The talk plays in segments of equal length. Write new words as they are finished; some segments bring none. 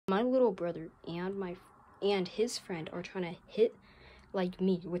My little brother and his friend are trying to hit like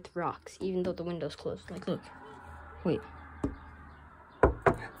me with rocks, even though the window's closed. Like, look. Wait.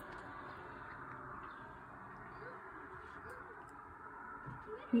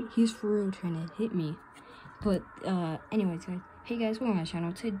 He's for real trying to hit me. But anyways, guys. Hey guys, welcome to my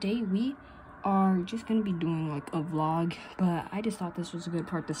channel. Today we are just gonna be doing like a vlog, but I just thought this was a good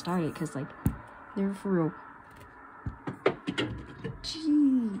part to start it because like they're for real. Gee.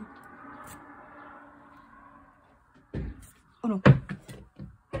 Oh no.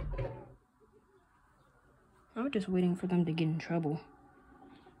 I was just waiting for them to get in trouble.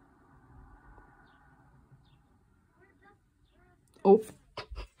 Oh.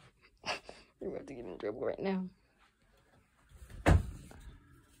 They're about to get in trouble right now.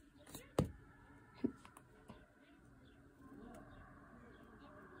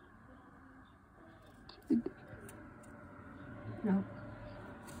 No.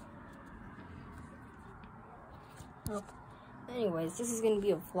 Well, anyways, this is gonna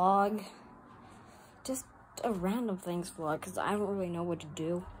be a vlog. Just a random things vlog, because I don't really know what to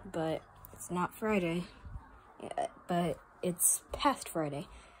do. But it's not Friday. Yeah, but it's past Friday.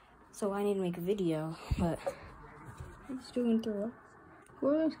 So I need to make a video, but I'm still gonna throw up. Who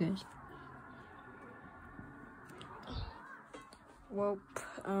are those guys? Well,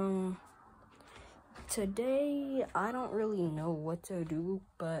 today I don't really know what to do,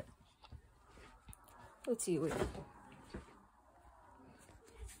 but let's see. Wait.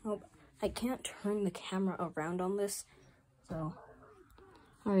 Nope, I can't turn the camera around on this, so.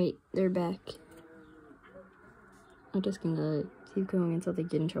 Alright, they're back. I'm just gonna keep going until they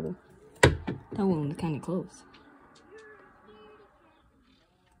get in trouble. That one was kind of close.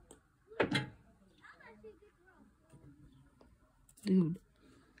 Dude.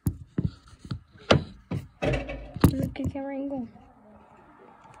 Look at camera angle.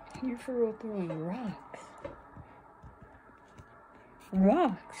 You're for real throwing rocks.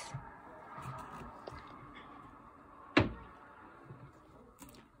 Rocks.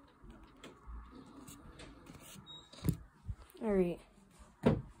 Alright.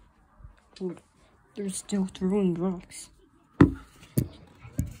 Dude, they're still throwing rocks.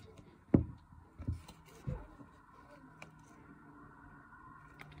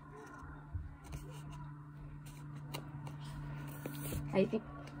 I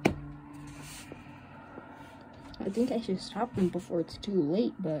think I should stop them before it's too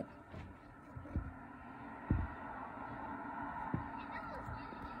late, but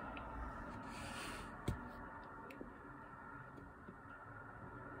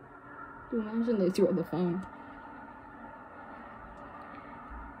dude, imagine they threw the phone.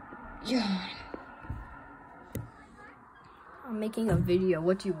 Yeah. I'm making a video.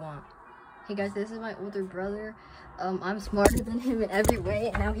 What do you want? Hey guys, this is my older brother. I'm smarter than him in every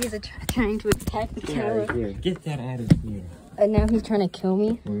way, and now he's trying to attack the camera. Get out of here. Get that out of here. And now he's trying to kill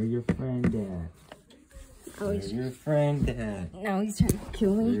me. Where your friend at? Oh, Where your friend at? Now he's trying to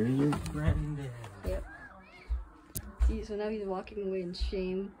kill me. Where your friend at? Yep. See, so now he's walking away in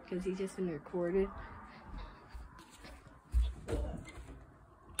shame because he's just been recorded.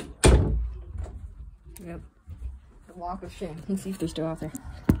 Yep. The walk of shame. Let's see if they're still out there.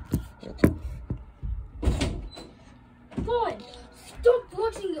 Yep. Boy, stop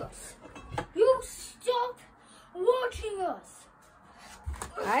watching us! You stop watching us!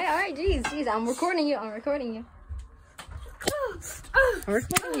 Alright, jeez, I'm recording you, I'm recording you,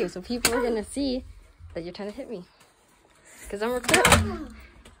 so people are gonna see that you're trying to hit me. Because I'm recording.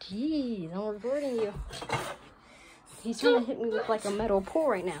 Jeez, I'm recording you. He's trying to hit me with like a metal pole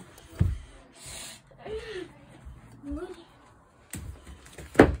right now.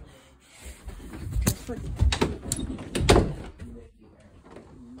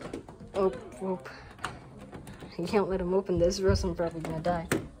 Oh. You can't let him open this, or else I'm probably gonna die.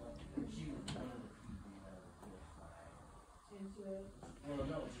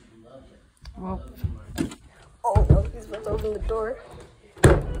 Well. Oh no, he's about to open the door.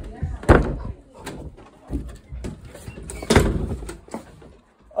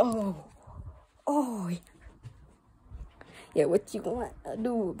 Oh. Yeah, what you gonna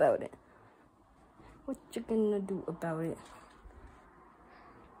do about it? What you gonna do about it?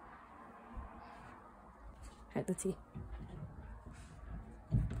 Alright, let's see.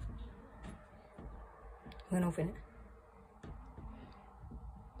 I'm gonna open it.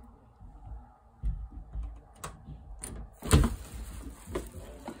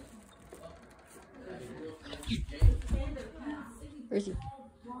 Where is he?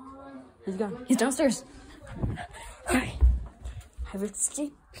 He's gone. He's downstairs. Alright. I've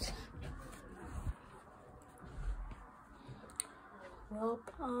escaped. Well,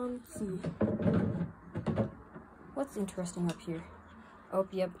 Let's see. What's interesting up here? Oh,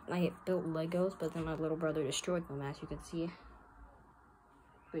 yep, I built Legos, but then my little brother destroyed them, as you can see.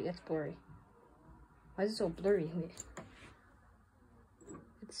 Wait, that's blurry. Why is it so blurry? Wait.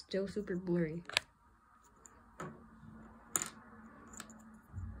 It's still super blurry.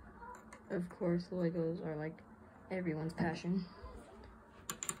 Of course, Legos are like everyone's passion.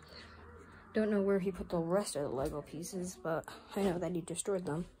 Don't know where he put the rest of the Lego pieces, but I know that he destroyed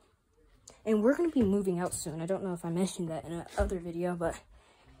them. And we're going to be moving out soon. I don't know if I mentioned that in another video, but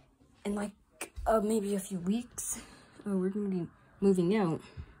in like maybe a few weeks, we're going to be moving out.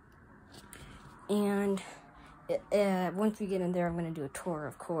 And once we get in there, I'm going to do a tour,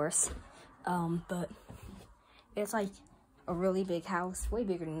 of course. But it's like a really big house, way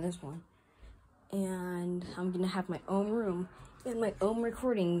bigger than this one. And I'm going to have my own room and my own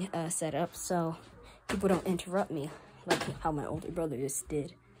recording setup, so people don't interrupt me like how my older brother just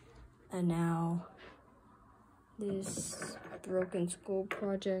did. And now this broken school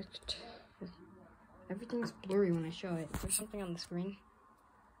project. Everything's blurry when I show it. There's something on the screen.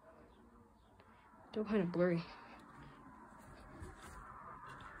 Still kind of blurry.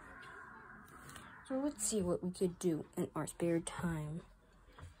 So let's see what we could do in our spare time.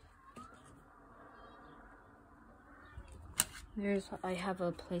 I have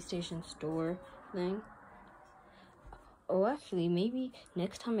a PlayStation Store thing. Oh, actually, maybe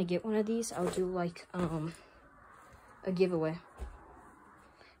next time I get one of these, I'll do like a giveaway.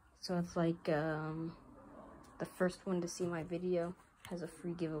 So it's like the first one to see my video has a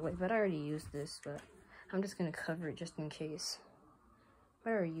free giveaway. But I already used this, but I'm just gonna cover it just in case.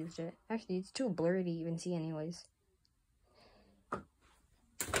 But I already used it. Actually, it's too blurry to even see anyways.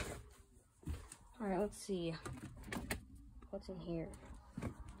 Alright, let's see. What's in here?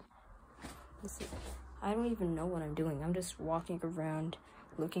 Let's see. I don't even know what I'm doing. I'm just walking around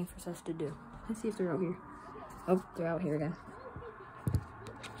looking for stuff to do. Let's see if they're out here. Oh, they're out here again.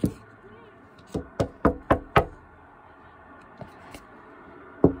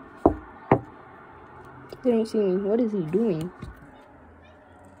 They don't see me. What is he doing?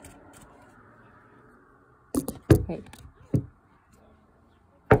 Hey.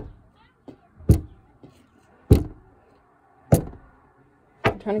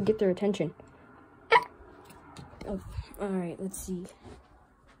 I'm trying to get their attention. Oh, alright, let's see.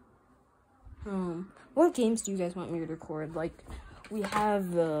 What games do you guys want me to record? Like, we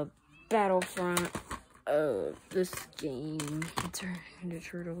have Battlefront, this game, it's Ninja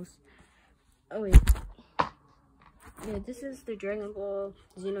Turtles. Oh wait. Yeah, this is the Dragon Ball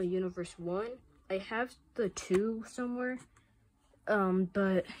Xeno Universe 1. I have the 2 somewhere.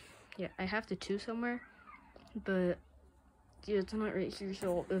 But yeah, I have the 2 somewhere. But yeah, it's not right here,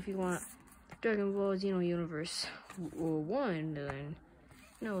 so if you want Dragon Ball Xeno Universe 1, then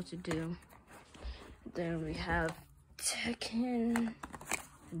you know what to do. Then we have Tekken,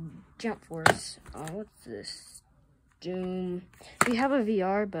 Jump Force. Oh, what's this? Doom. We have a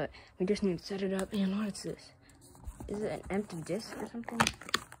VR, but we just need to set it up. And what is this? Is it an empty disc or something?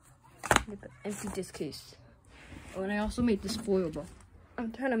 Empty disc case. Oh, and I also made this foilable.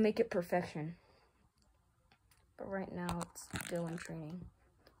 I'm trying to make it perfection. But right now, it's still in training.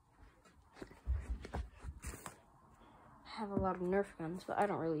 I have a lot of Nerf guns, but I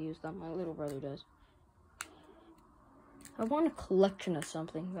don't really use them. My little brother does. I want a collection of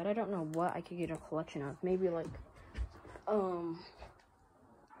something, but I don't know what I could get a collection of. Maybe like, what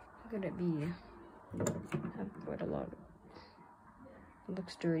could it be? I have quite a lot. It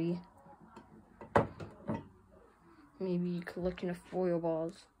looks dirty. Maybe a collection of foil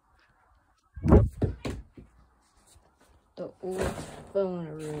balls. The old phone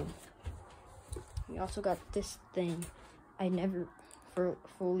room. We also got this thing. I never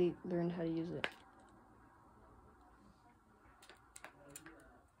fully learned how to use it.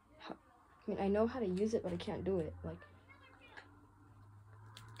 I mean, I know how to use it, but I can't do it. Like,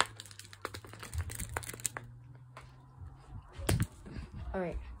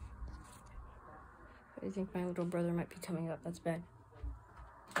 alright. I think my little brother might be coming up. That's bad.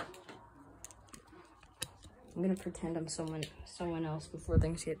 I'm gonna pretend I'm someone else before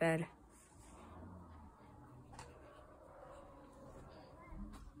things get bad.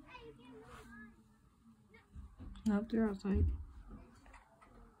 Nope, they're outside.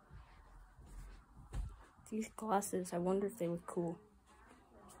 These glasses, I wonder if they look cool.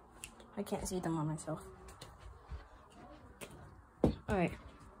 I can't see them on myself. Alright.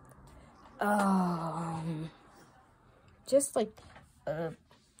 Just like,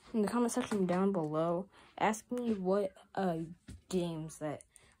 in the comment section down below, ask me what, games that,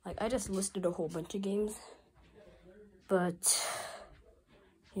 like, I just listed a whole bunch of games, but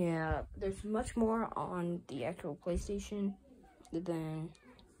Yeah, there's much more on the actual PlayStation than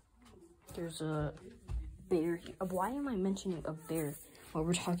there's a bear. Why am I mentioning a bear while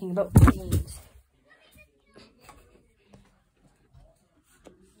we're talking about games?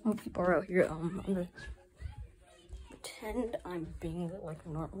 Oh, people are out here. I'm gonna pretend I'm being like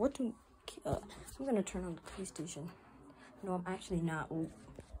normal. I'm gonna turn on the PlayStation. No, I'm actually not.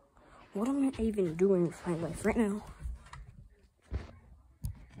 What am I even doing with my life right now?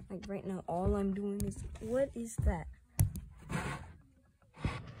 Like right now, all I'm doing is, what is that?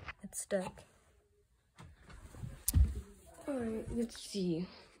 It's stuck. Alright, let's see.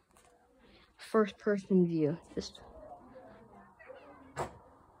 First person view.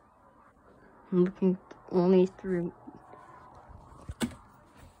 I'm looking only through.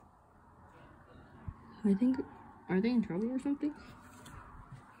 I think, are they in trouble or something?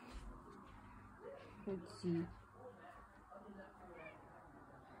 Let's see.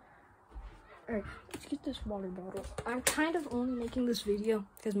 Alright, let's get this water bottle. I'm kind of only making this video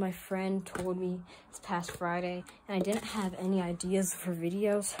because my friend told me it's past Friday and I didn't have any ideas for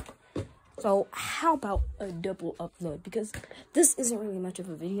videos. So how about a double upload? Because this isn't really much of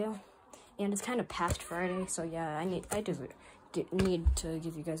a video and it's kind of past Friday. So yeah, I just need to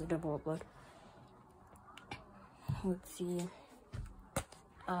give you guys a double upload. Let's see.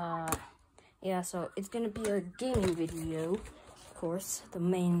 Yeah, so it's gonna be a gaming video. Of course, the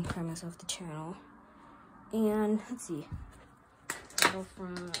main premise of the channel. And let's see. Go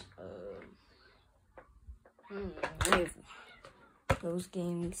from any of those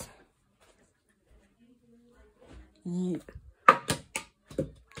games. Yeah.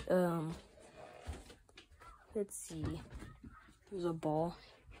 Let's see. There's a ball.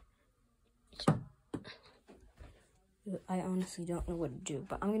 I honestly don't know what to do,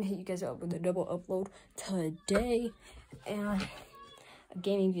 but I'm gonna hit you guys up with a double upload today and a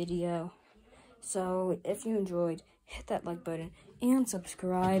gaming video. So if you enjoyed, hit that like button and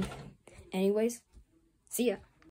subscribe. Anyways, see ya.